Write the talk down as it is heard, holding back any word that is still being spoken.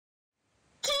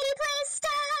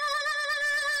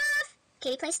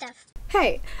Katie Play Stuff.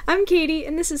 Hey, I'm Katie,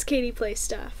 and this is Katie Play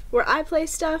Stuff, where I play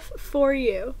stuff for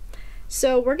you.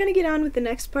 So we're gonna get on with the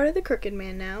next part of the Crooked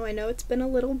Man now. I know it's been a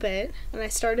little bit, and I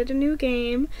started a new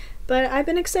game, but I've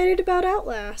been excited about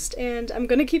Outlast, and I'm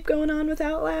gonna keep going on with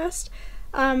Outlast.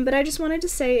 But I just wanted to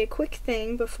say a quick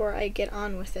thing before I get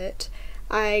on with it.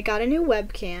 I got a new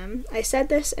webcam. I said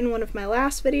this in one of my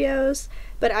last videos,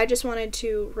 but I just wanted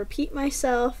to repeat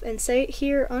myself and say it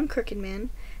here on Crooked Man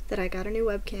that I got a new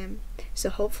webcam. So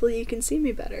hopefully you can see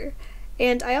me better.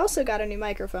 And I also got a new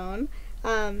microphone,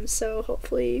 so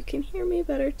hopefully you can hear me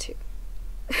better too.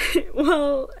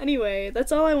 Well, anyway,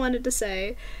 that's all I wanted to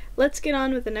say. Let's get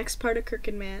on with the next part of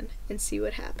Crooked Man and see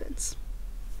what happens.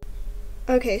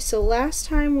 Okay, so last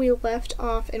time we left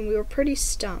off and we were pretty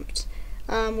stumped.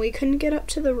 We couldn't get up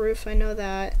to the roof, I know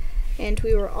that, and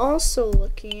we were also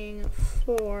looking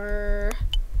for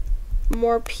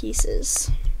more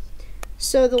pieces.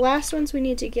 So the last ones we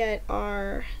need to get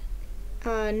are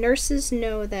nurses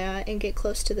know that and get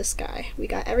close to the sky. We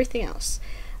got everything else.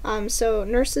 So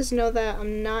nurses know that,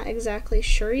 I'm not exactly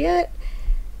sure yet.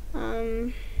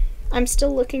 I'm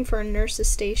still looking for a nurse's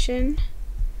station.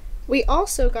 We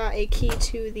also got a key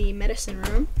to the medicine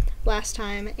room last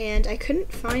time, and I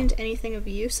couldn't find anything of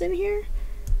use in here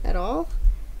at all.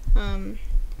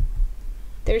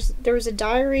 There was a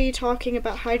diary talking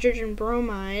about hydrogen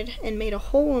bromide and made a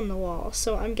hole in the wall,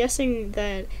 so I'm guessing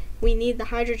that we need the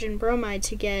hydrogen bromide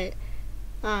to get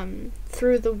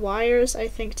through the wires, I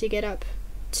think, to get up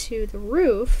to the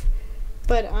roof.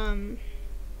 But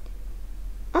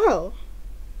oh,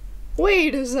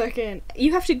 wait a second,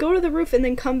 you have to go to the roof and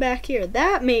then come back here.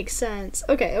 That makes sense.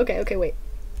 Okay, wait.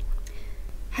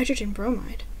 Hydrogen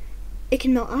bromide, it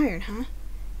can melt iron, huh?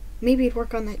 Maybe it'd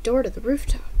work on that door to the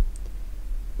rooftop.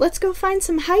 Let's go find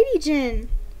some hydrogen.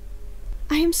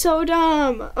 I am so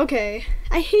dumb. Okay,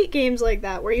 I hate games like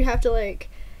that where you have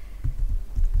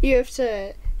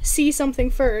to see something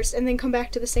first and then come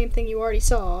back to the same thing you already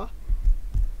saw.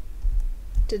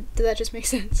 Did that just make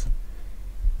sense?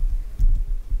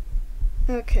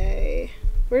 Okay,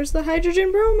 where's the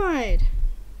hydrogen bromide?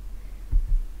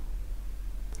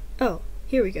 Oh,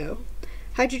 here we go.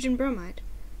 Hydrogen bromide.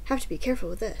 Have to be careful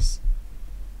with this.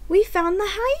 We found the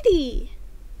Heidi!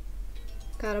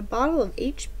 Got a bottle of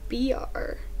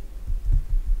HBr.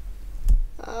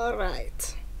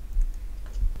 Alright.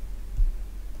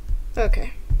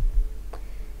 Okay.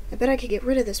 I bet I could get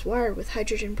rid of this wire with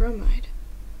hydrogen bromide.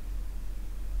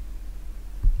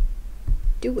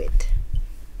 Do it.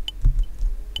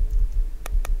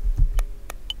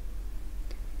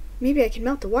 Maybe I can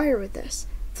melt the wire with this.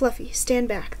 Fluffy, stand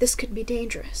back. This could be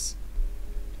dangerous.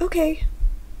 Okay.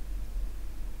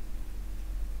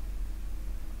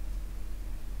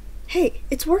 Hey,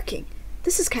 it's working.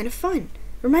 This is kind of fun.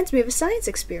 Reminds me of a science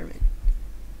experiment.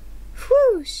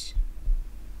 Whoosh!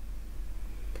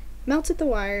 Melted the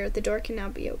wire. The door can now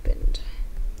be opened.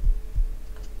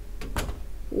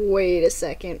 Wait a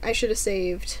second. I should have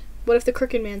saved. What if the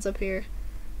Crooked Man's up here?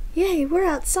 Yay, we're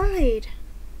outside!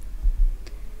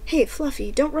 Hey,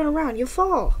 Fluffy, don't run around. You'll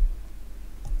fall.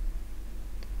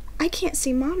 I can't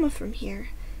see Mama from here.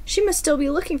 She must still be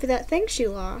looking for that thing she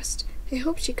lost. I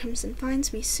hope she comes and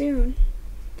finds me soon.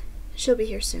 She'll be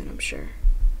here soon, I'm sure.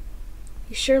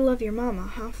 You sure love your mama,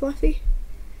 huh, Fluffy?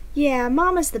 Yeah,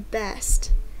 Mama's the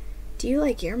best. Do you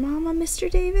like your mama,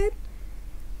 Mr. David?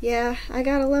 Yeah, I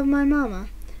gotta love my mama.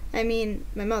 I mean,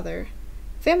 my mother.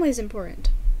 Family's important.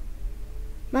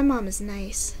 My mom is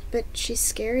nice, but she's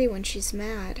scary when she's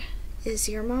mad. Is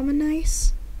your mama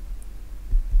nice?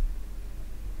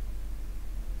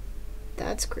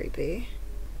 That's creepy.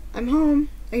 I'm home.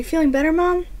 Are you feeling better,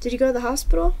 Mom? Did you go to the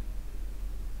hospital?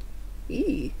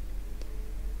 Eee.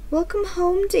 Welcome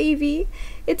home, Davy.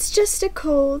 It's just a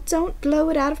cold. Don't blow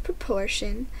it out of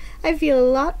proportion. I feel a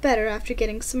lot better after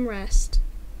getting some rest.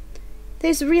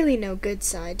 There's really no good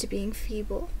side to being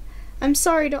feeble. I'm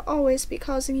sorry to always be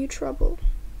causing you trouble.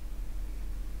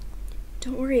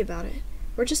 Don't worry about it.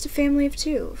 We're just a family of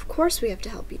two. Of course we have to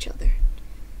help each other.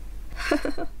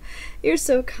 You're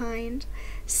so kind.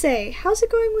 Say, how's it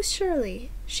going with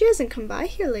Shirley? She hasn't come by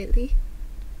here lately.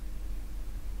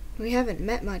 We haven't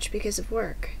met much because of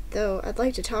work, though I'd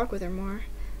like to talk with her more,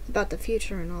 about the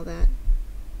future and all that.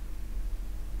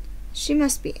 She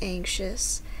must be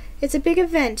anxious. It's a big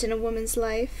event in a woman's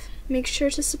life. Make sure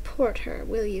to support her,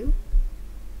 will you?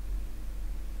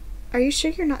 Are you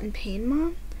sure you're not in pain,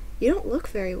 Mom? You don't look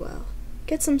very well.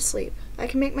 Get some sleep. I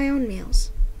can make my own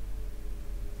meals.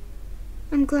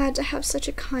 I'm glad to have such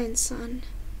a kind son.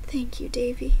 Thank you,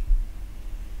 Davy.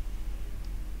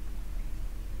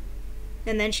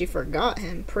 And then she forgot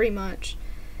him, pretty much.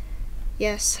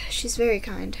 Yes, she's very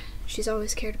kind. She's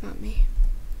always cared about me.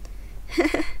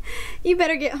 You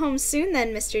better get home soon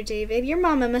then, Mr. David. Your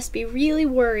mama must be really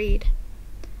worried.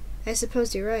 I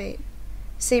suppose you're right.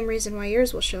 Same reason why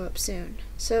yours will show up soon.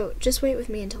 So just wait with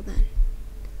me until then.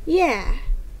 Yeah.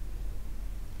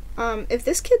 If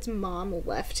this kid's mom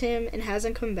left him and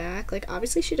hasn't come back, like,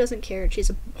 obviously she doesn't care. She's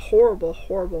a horrible,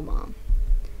 horrible mom.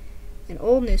 An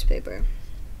old newspaper.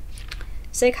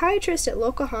 Psychiatrist at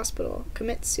local hospital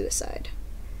commits suicide.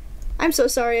 I'm so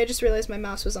sorry, I just realized my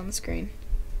mouse was on the screen.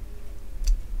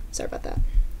 Sorry about that.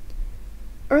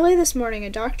 Early this morning, a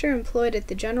doctor employed at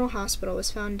the general hospital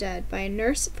was found dead by a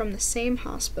nurse from the same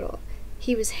hospital.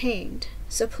 He was hanged,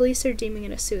 so police are deeming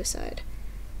it a suicide.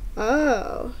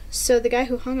 Oh, so the guy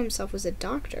who hung himself was a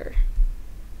doctor.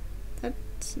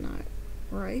 That's not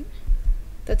right.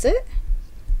 That's it?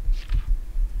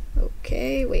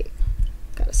 Okay, wait.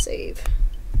 Gotta save.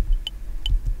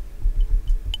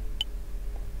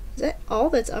 Is that all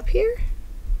that's up here?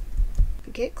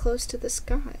 Get close to the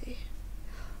sky.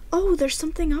 Oh, there's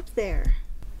something up there.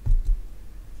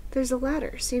 There's a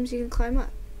ladder. Seems you can climb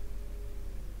up.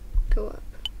 Go up.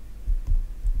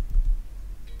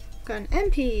 Got an M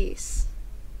piece.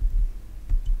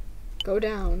 Go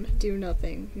down. Do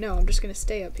nothing. No, I'm just gonna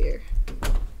stay up here.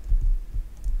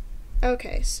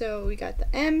 Okay, so we got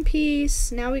the M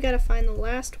piece. Now we gotta find the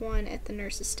last one at the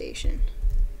nurse's station.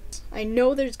 I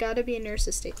know there's gotta be a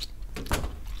nurse's station.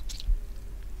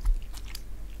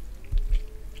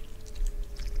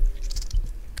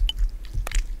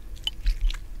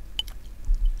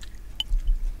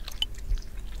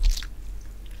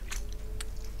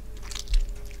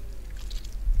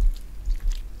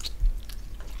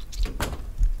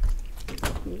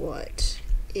 What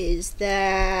is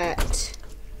that?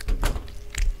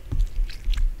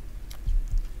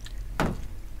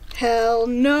 Hell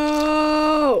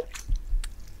no!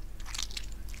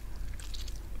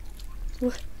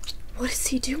 What is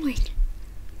he doing?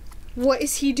 What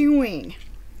is he doing?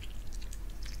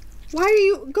 Why are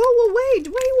you— go away! Why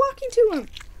are you walking to him?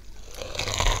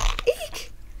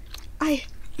 Eek!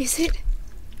 Is it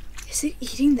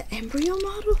eating the embryo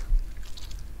model?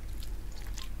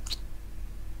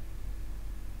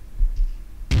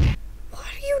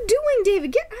 What are you doing,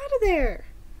 David? Get out of there!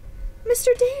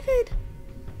 Mr. David!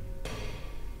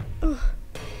 Oh,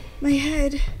 my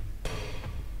head.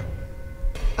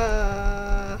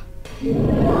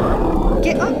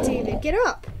 Get up, David, get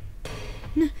up!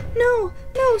 No,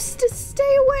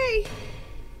 stay away!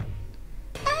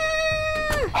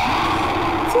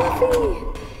 Ah! Fluffy!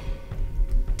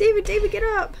 David, get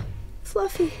up!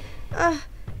 Fluffy,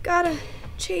 gotta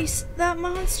chase that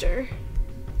monster.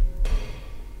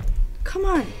 Come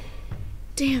on.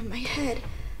 Damn, my head.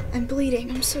 I'm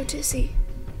bleeding, I'm so dizzy.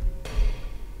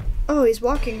 Oh, he's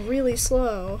walking really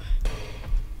slow.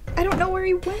 I don't know where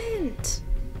he went.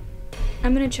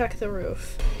 I'm gonna check the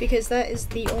roof, because that is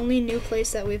the only new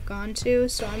place that we've gone to,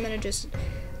 so I'm gonna just,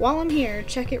 while I'm here,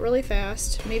 check it really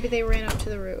fast. Maybe they ran up to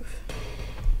the roof.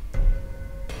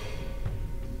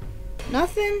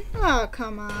 Nothing? Oh,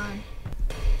 come on.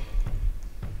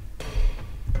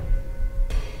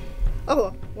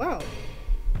 Oh, wow.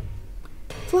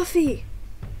 Fluffy!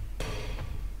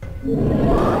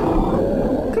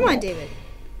 Come on, David.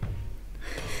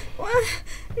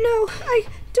 No, I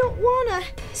don't wanna.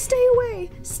 Stay away.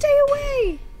 Stay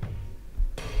away.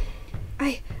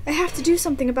 I have to do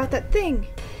something about that thing.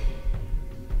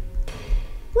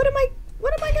 What am I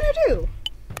gonna do?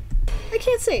 I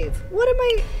can't save. What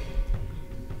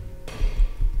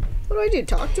do I do?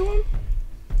 Talk to him?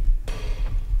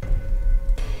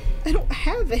 I don't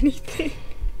have anything.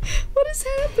 What is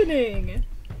happening?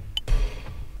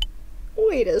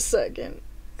 Wait a second.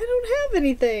 I don't have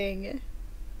anything.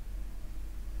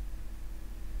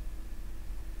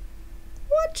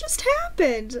 What just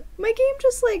happened? My game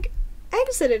just, like,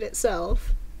 exited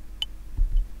itself.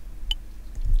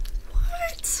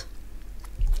 What?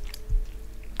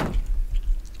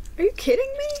 Are you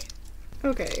kidding me?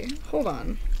 Okay, hold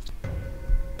on.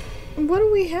 What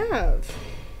do we have?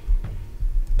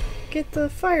 Get the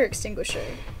fire extinguisher.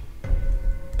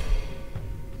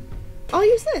 I'll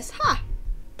use this. Ha!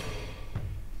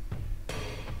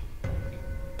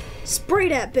 Spray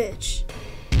that bitch.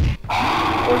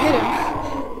 Or hit him.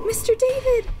 Mr.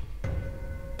 David!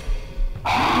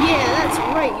 Yeah, that's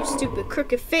right, you stupid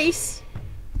crooked face.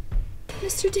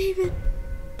 Mr. David.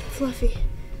 Fluffy,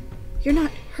 you're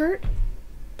not hurt?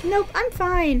 Nope, I'm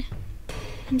fine.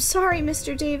 I'm sorry,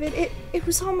 Mr. David. It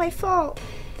was all my fault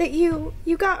that you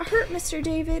got hurt, Mr.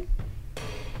 David.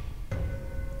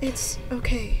 It's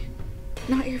okay.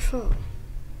 Not your fault.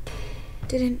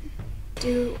 Didn't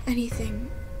do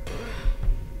anything.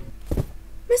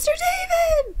 Mr.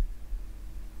 David!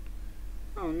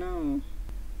 Oh no.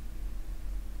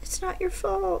 It's not your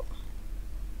fault.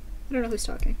 I don't know who's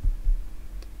talking.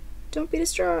 Don't be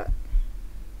distraught.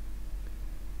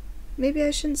 Maybe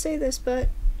I shouldn't say this, but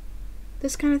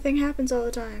this kind of thing happens all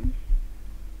the time.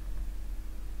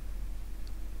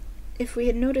 If we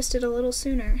had noticed it a little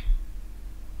sooner.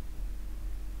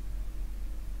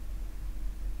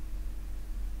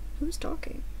 Who's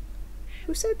talking?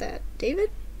 Who said that? David?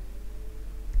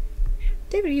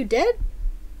 David, are you dead?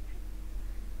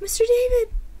 Mr.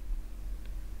 David!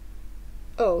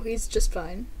 Oh, he's just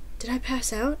fine. Did I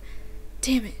pass out?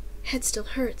 Damn it, head still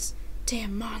hurts.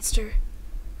 Damn monster.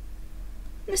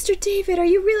 Mr. David, are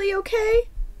you really okay?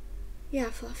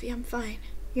 Yeah, Fluffy, I'm fine.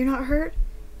 You're not hurt?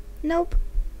 Nope.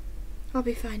 I'll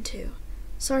be fine too.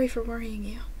 Sorry for worrying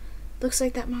you. Looks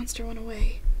like that monster went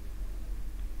away.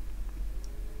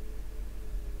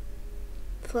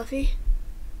 Fluffy?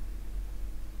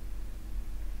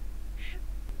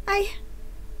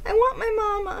 I want my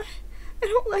mama. I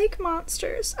don't like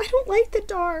monsters. I don't like the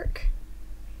dark.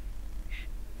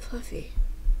 Fluffy.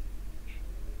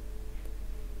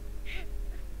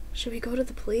 Should we go to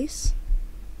the police?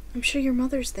 I'm sure your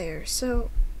mother's there, so...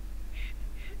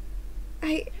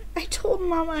 I told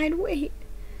Mama I'd wait.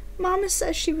 Mama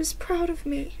says she was proud of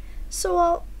me,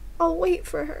 so I'll wait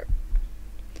for her.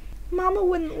 Mama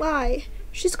wouldn't lie.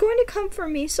 She's going to come for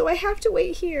me, so I have to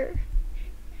wait here.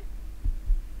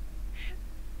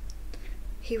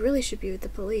 He really should be with the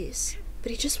police,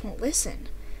 but he just won't listen.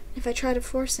 If I try to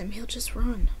force him, he'll just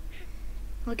run.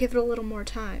 I'll give it a little more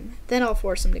time. Then I'll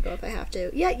force him to go if I have to.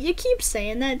 Yeah, you keep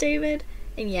saying that, David,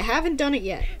 and you haven't done it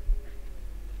yet.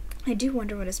 I do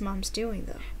wonder what his mom's doing,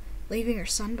 though. Leaving her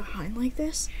son behind like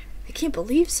this? I can't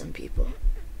believe some people.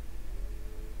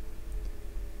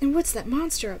 And what's that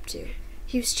monster up to?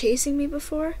 He was chasing me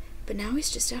before, but now he's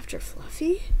just after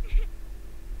Fluffy?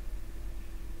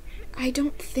 I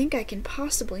don't think I can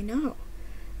possibly know.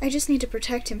 I just need to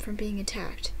protect him from being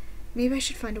attacked. Maybe I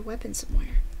should find a weapon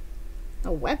somewhere.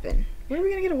 A weapon? Where are we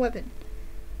gonna get a weapon?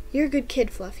 You're a good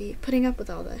kid, Fluffy, putting up with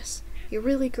all this. You're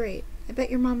really great. I bet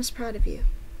your mom is proud of you.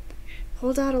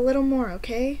 Hold out a little more,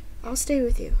 okay? I'll stay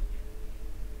with you.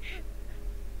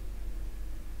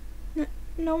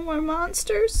 No more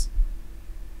monsters?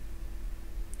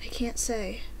 I can't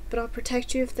say, but I'll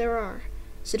protect you if there are.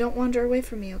 So don't wander away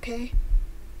from me, okay?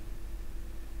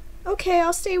 Okay,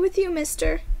 I'll stay with you,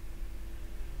 mister.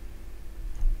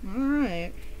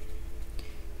 Alright.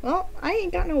 Well, I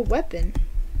ain't got no weapon.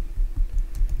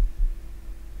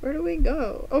 Where do we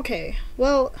go? Okay,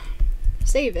 well,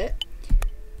 save it.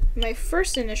 My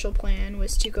first initial plan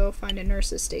was to go find a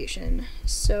nurse's station.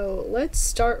 So let's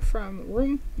start from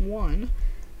room 1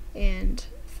 and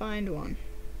find one.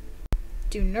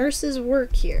 Do nurses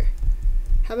work here?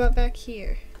 How about back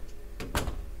here?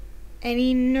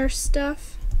 Any nurse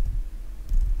stuff?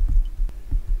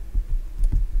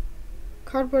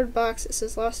 Cardboard box, it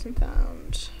says lost and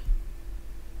found.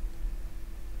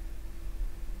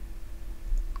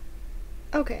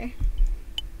 Okay.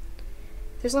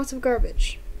 There's lots of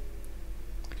garbage.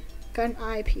 Got an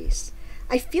eyepiece.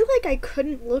 I feel like I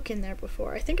couldn't look in there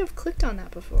before. I think I've clicked on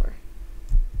that before.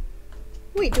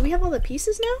 Wait, do we have all the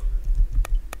pieces now?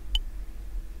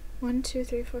 1, 2,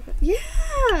 3, 4, 5.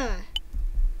 Yeah!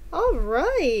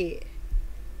 Alright!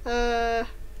 Where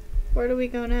do we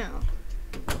go now?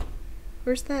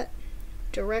 Where's that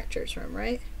director's room,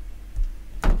 right?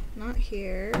 Not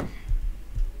here.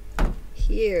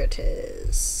 Here it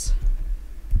is.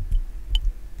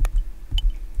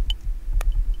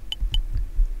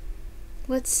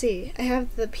 Let's see. I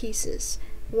have the pieces.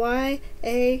 Y,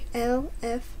 A, L,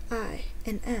 F, I,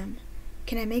 and M.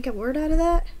 Can I make a word out of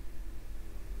that?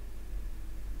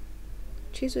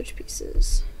 Choose which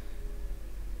pieces.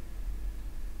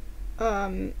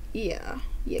 Yeah,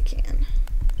 you can.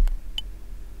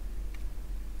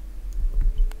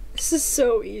 This is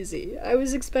so easy. I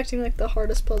was expecting like the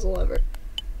hardest puzzle ever.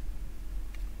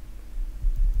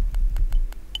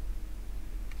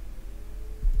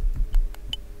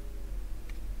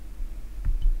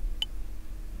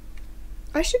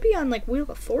 I should be on like Wheel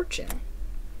of Fortune.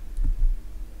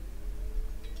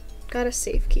 Got a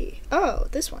safe key. Oh,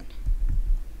 this one.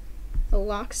 A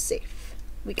lock safe.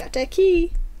 We got that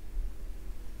key.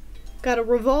 Got a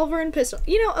revolver and pistol.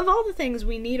 You know, of all the things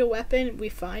we need a weapon, we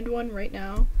find one right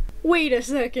now. Wait a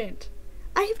second.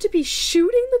 I have to be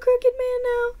shooting the Crooked Man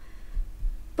now?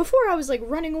 Before I was like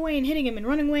running away and hitting him and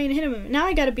running away and hitting him. Now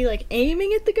I gotta be like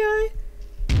aiming at the guy?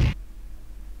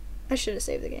 I should have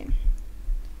saved the game.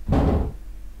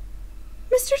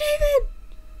 Mr. David!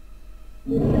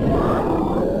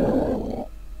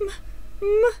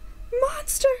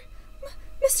 Monster!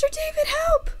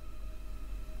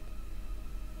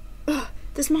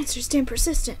 This monster's damn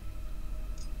persistent.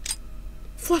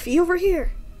 Fluffy, over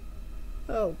here.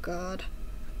 Oh, God.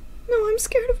 No, I'm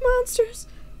scared of monsters.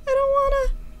 I don't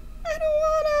wanna.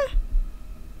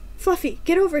 Fluffy,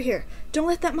 get over here. Don't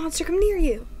let that monster come near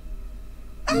you.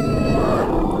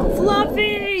 Ah!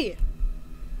 Fluffy!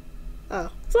 Oh,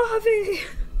 Fluffy!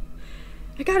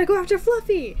 I gotta go after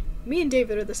Fluffy. Me and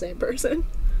David are the same person.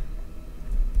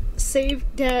 Save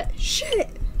Dad.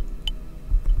 Shit!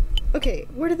 Okay,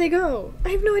 where did they go?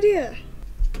 I have no idea.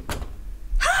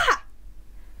 Ha!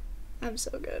 I'm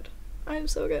so good. I'm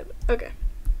so good. Okay.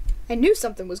 I knew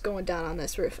something was going down on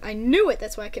this roof. I knew it.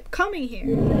 That's why I kept coming here.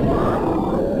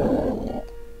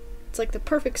 It's like the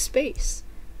perfect space.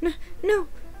 No, no,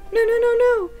 no, no, no,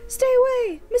 no. Stay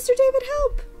away. Mr. David,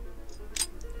 help.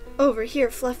 Over here,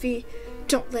 Fluffy.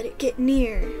 Don't let it get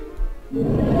near.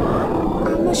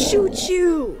 I'ma shoot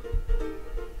you.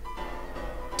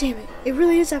 Damn it. It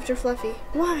really is after Fluffy.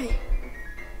 Why?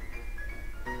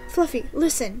 Fluffy,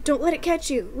 listen. Don't let it catch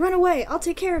you. Run away. I'll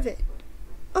take care of it.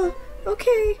 Oh,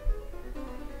 okay.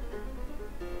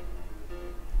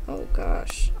 Oh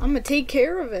gosh. I'm gonna take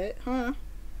care of it, huh?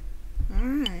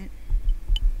 Alright.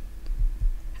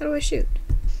 How do I shoot?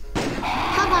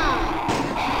 Ha-ha!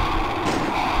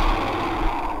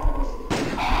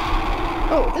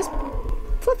 Oh, this...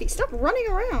 Fluffy, stop running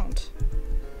around.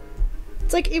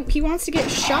 It's like he wants to get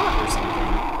shot or something.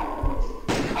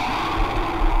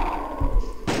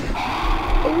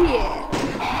 Oh yeah.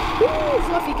 Woo,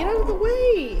 Fluffy, get out of the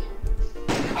way!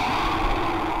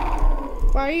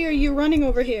 Why are you running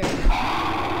over here?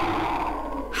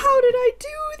 How did I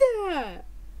do that?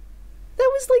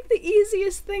 That was like the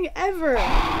easiest thing ever.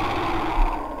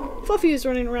 Fluffy was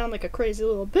running around like a crazy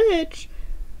little bitch,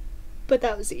 but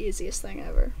that was the easiest thing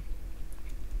ever.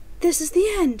 This is the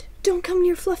end. Don't come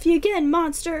near Fluffy again,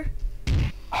 monster.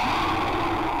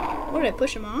 What, did I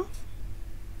push him off?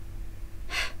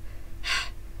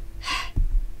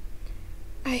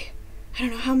 I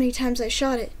don't know how many times I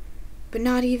shot it, but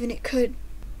not even it could.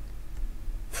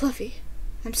 Fluffy,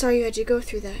 I'm sorry you had to go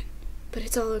through that, but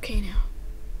it's all okay now.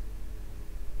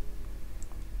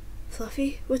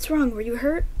 Fluffy, what's wrong? Were you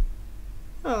hurt?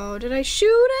 Oh, did I shoot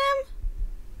him?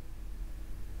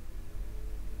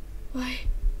 Why?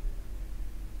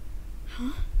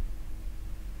 Huh?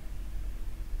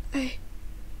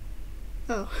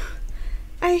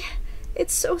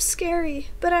 It's so scary,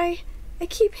 but I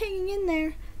keep hanging in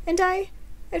there, and I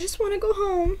just want to go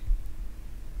home.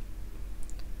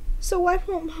 So why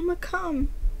won't Mama come?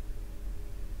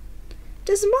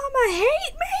 Does Mama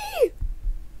hate me?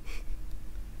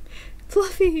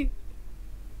 Fluffy,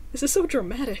 this is so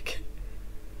dramatic.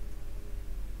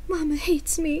 Mama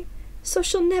hates me, so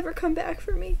she'll never come back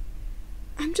for me.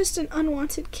 I'm just an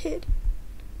unwanted kid.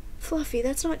 Fluffy,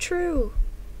 that's not true.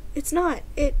 It's not.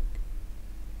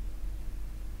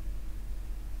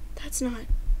 That's not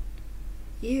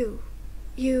you.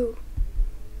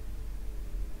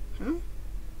 Huh?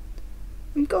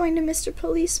 I'm going to Mr.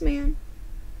 Policeman.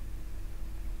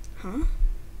 Huh?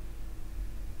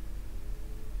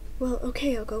 Well,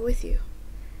 okay, I'll go with you.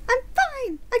 I'm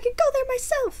fine! I can go there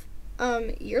myself!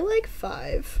 You're like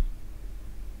 5.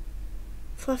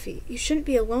 Fluffy, you shouldn't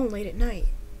be alone late at night.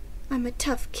 I'm a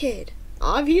tough kid.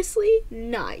 Obviously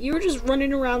not. You were just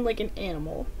running around like an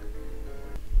animal.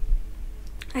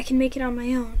 I can make it on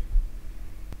my own.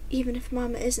 Even if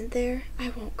Mama isn't there, I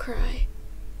won't cry.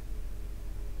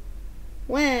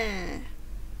 Wah.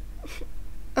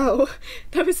 Oh,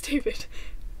 that was David.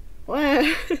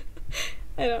 Wah.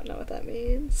 I don't know what that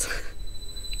means.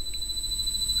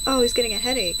 Oh, he's getting a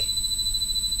headache.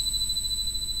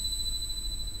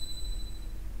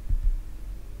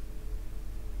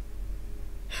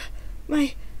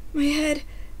 My head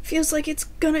feels like it's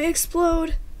gonna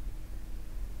explode.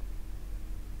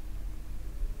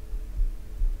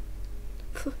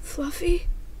 Fluffy?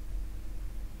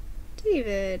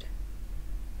 David.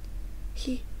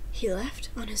 He left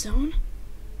on his own?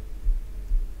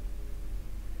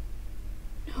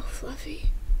 No,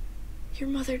 Fluffy. Your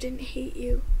mother didn't hate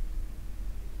you.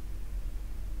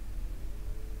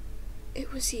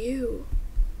 It was you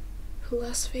who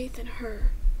lost faith in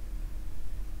her.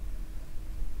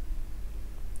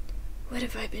 What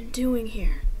have I been doing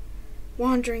here?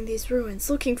 Wandering these ruins,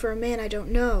 looking for a man I don't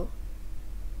know.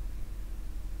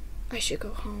 I should go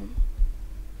home.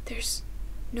 There's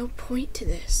no point to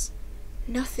this.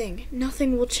 Nothing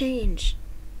will change.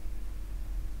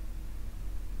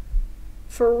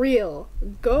 For real,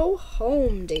 go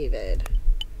home, David.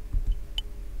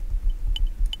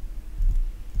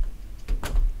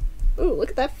 Ooh,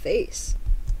 look at that face.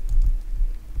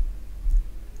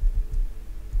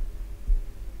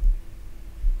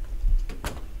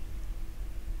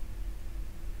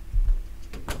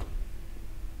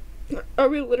 Are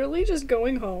we literally just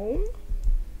going home?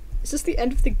 Is this the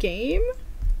end of the game?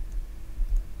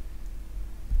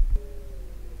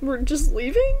 We're just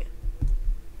leaving?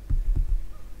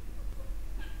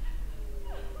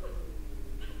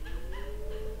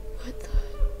 What the?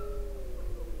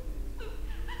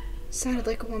 Sounded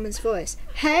like a woman's voice.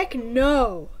 Heck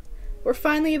no! We're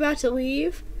finally about to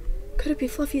leave? Could it be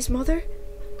Fluffy's mother?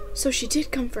 So she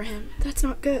did come for him. That's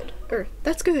not good.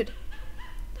 That's good.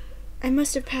 I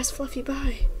must have passed Fluffy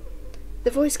by.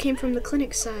 The voice came from the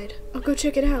clinic side. I'll go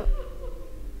check it out.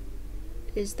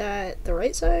 Is that the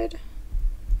right side?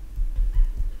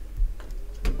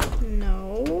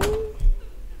 No.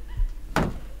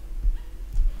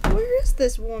 Where is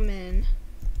this woman?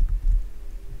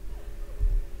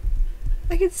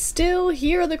 I can still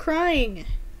hear the crying.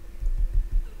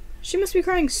 She must be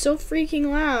crying so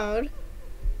freaking loud.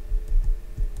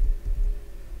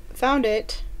 Found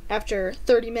it after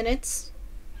 30 minutes.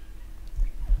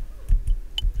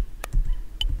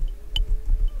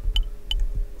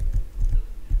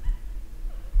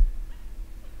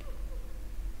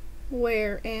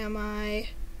 Where am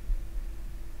I?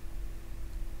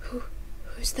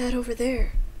 Who's that over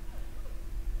there?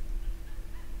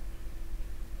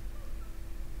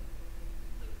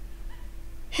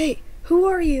 Hey, who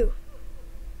are you?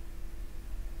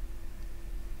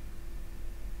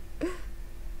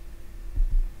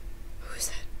 Who's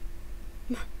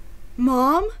that?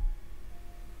 Mom?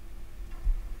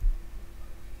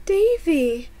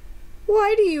 Davy,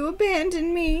 why do you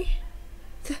abandon me?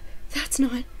 That's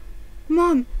not...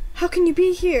 Mom, how can you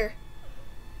be here?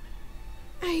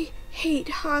 I hate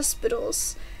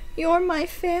hospitals. You're my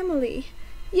family,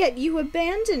 yet you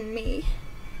abandoned me.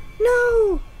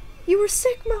 No! You were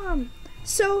sick, Mom.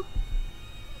 So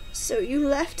you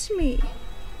left me.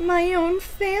 My own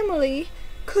family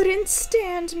couldn't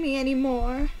stand me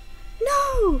anymore.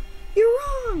 No! You're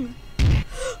wrong!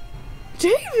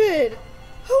 David!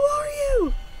 Who are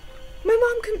you? My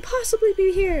mom couldn't possibly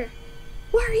be here.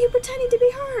 Why are you pretending to be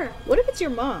her? What if it's your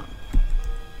mom?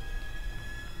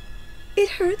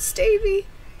 It hurts, Davy.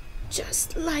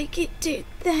 Just like it did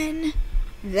then.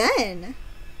 Then?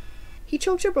 He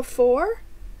choked her before?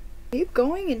 Are you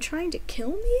going and trying to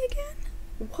kill me again?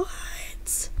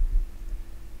 What?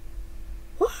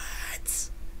 What?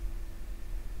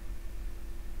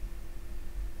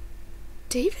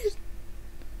 David?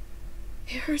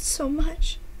 It hurts so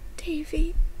much,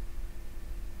 Davy.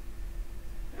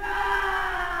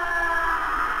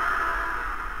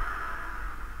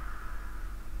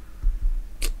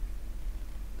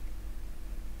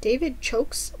 David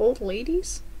chokes old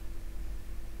ladies?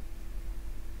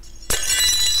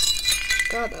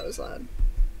 God, that was loud.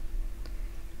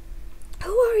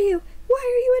 Who are you? Why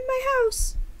are you in my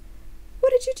house? What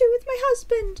did you do with my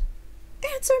husband?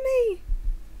 Answer me!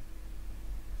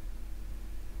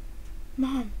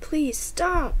 Mom, please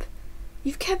stop.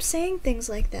 You've kept saying things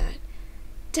like that.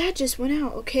 Dad just went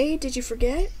out, okay? Did you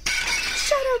forget?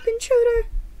 Shut up, intruder!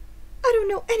 I don't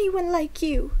know anyone like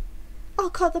you. I'll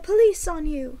call the police on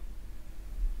you.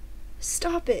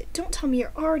 Stop it. Don't tell me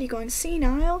you're already going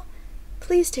senile.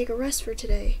 Please take a rest for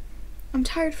today. I'm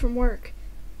tired from work.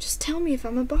 Just tell me if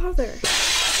I'm a bother.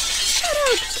 Shut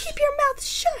up! Keep your mouth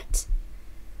shut!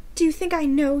 Do you think I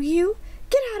know you?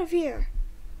 Get out of here!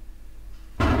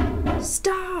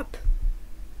 Stop!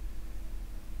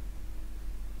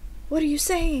 What are you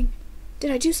saying? Did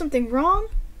I do something wrong?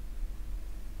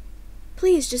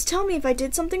 Please, just tell me if I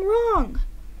did something wrong.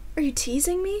 Are you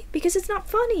teasing me? Because it's not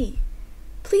funny.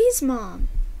 Please, Mom.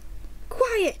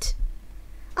 Quiet!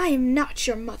 I am not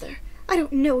your mother. I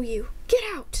don't know you. Get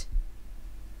out!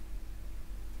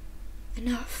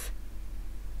 Enough.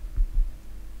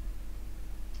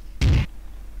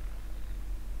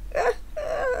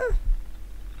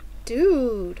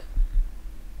 Dude.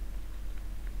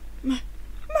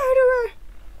 Murderer!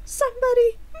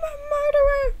 Somebody!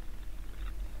 Murderer!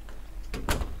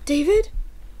 David?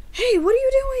 Hey, what are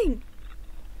you doing?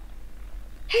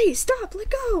 Hey, stop! Let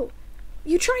go!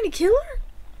 You trying to kill her?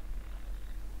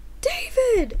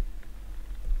 David!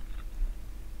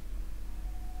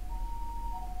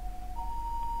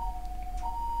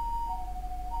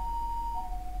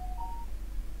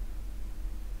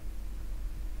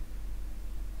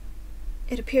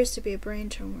 It appears to be a brain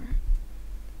tumor.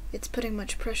 It's putting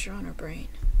much pressure on her brain.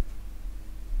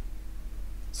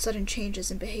 Sudden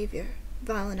changes in behavior,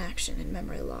 violent action, and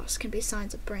memory loss can be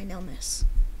signs of brain illness.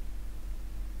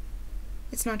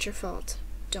 It's not your fault.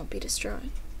 Don't be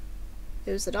distraught.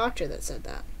 It was the doctor that said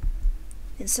that.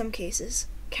 In some cases,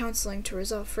 counseling to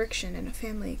resolve friction in a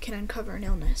family can uncover an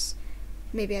illness.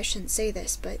 Maybe I shouldn't say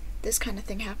this, but this kind of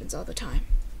thing happens all the time.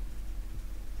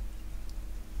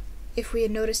 if we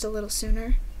had noticed a little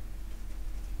sooner.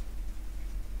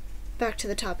 Back to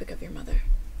the topic of your mother.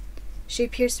 She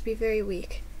appears to be very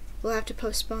weak. We'll have to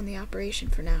postpone the operation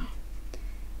for now.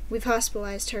 We've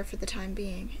hospitalized her for the time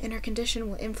being, and her condition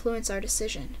will influence our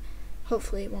decision.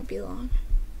 Hopefully it won't be long.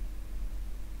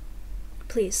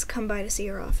 Please, come by to see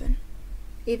her often.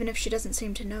 Even if she doesn't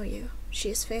seem to know you, she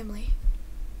is family.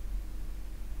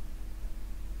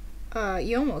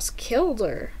 You almost killed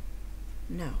her.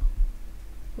 No.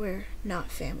 We're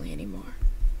not family anymore.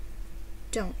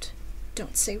 Don't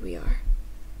say we are.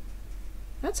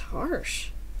 That's harsh.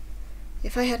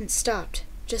 If I hadn't stopped,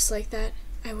 just like that,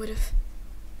 I would have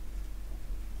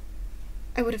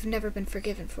never been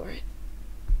forgiven for it.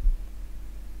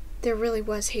 There really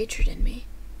was hatred in me.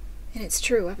 And it's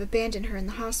true, I've abandoned her in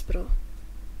the hospital.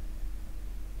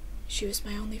 She was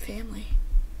my only family.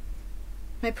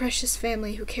 My precious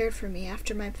family who cared for me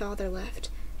after my father left,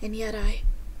 and yet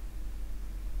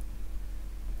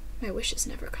my wishes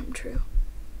never come true.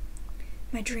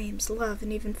 My dreams, love,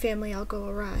 and even family all go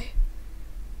awry.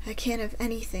 I can't have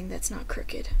anything that's not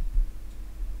crooked.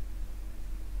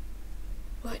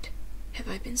 What have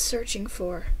I been searching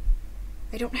for?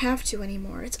 I don't have to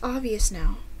anymore. It's obvious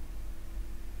now.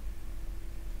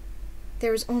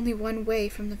 There was only one way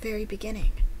from the very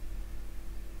beginning.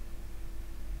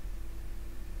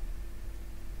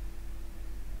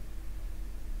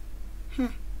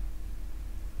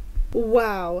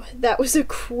 Wow, that was a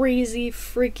crazy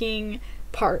freaking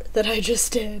part that I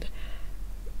just did.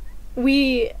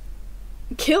 We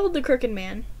killed the Crooked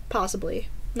Man, possibly,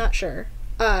 not sure.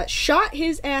 Shot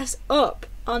his ass up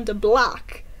on the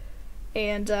block,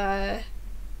 and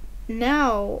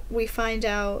now we find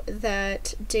out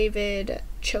that David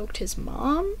choked his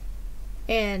mom,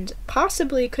 and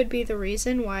possibly could be the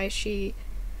reason why she...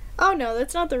 Oh no,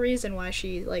 that's not the reason why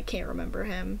she, like, can't remember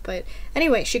him. But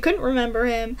anyway, she couldn't remember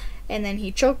him, and then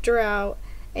he choked her out,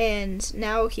 and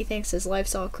now he thinks his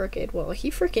life's all crooked. Well,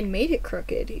 he freaking made it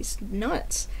crooked. He's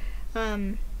nuts.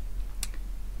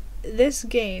 This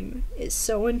game is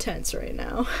so intense right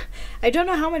now. I don't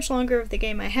know how much longer of the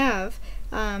game I have,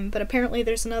 but apparently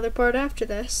there's another part after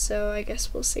this, so I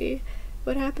guess we'll see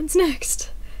what happens next.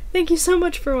 Thank you so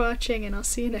much for watching, and I'll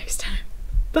see you next time.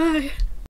 Bye!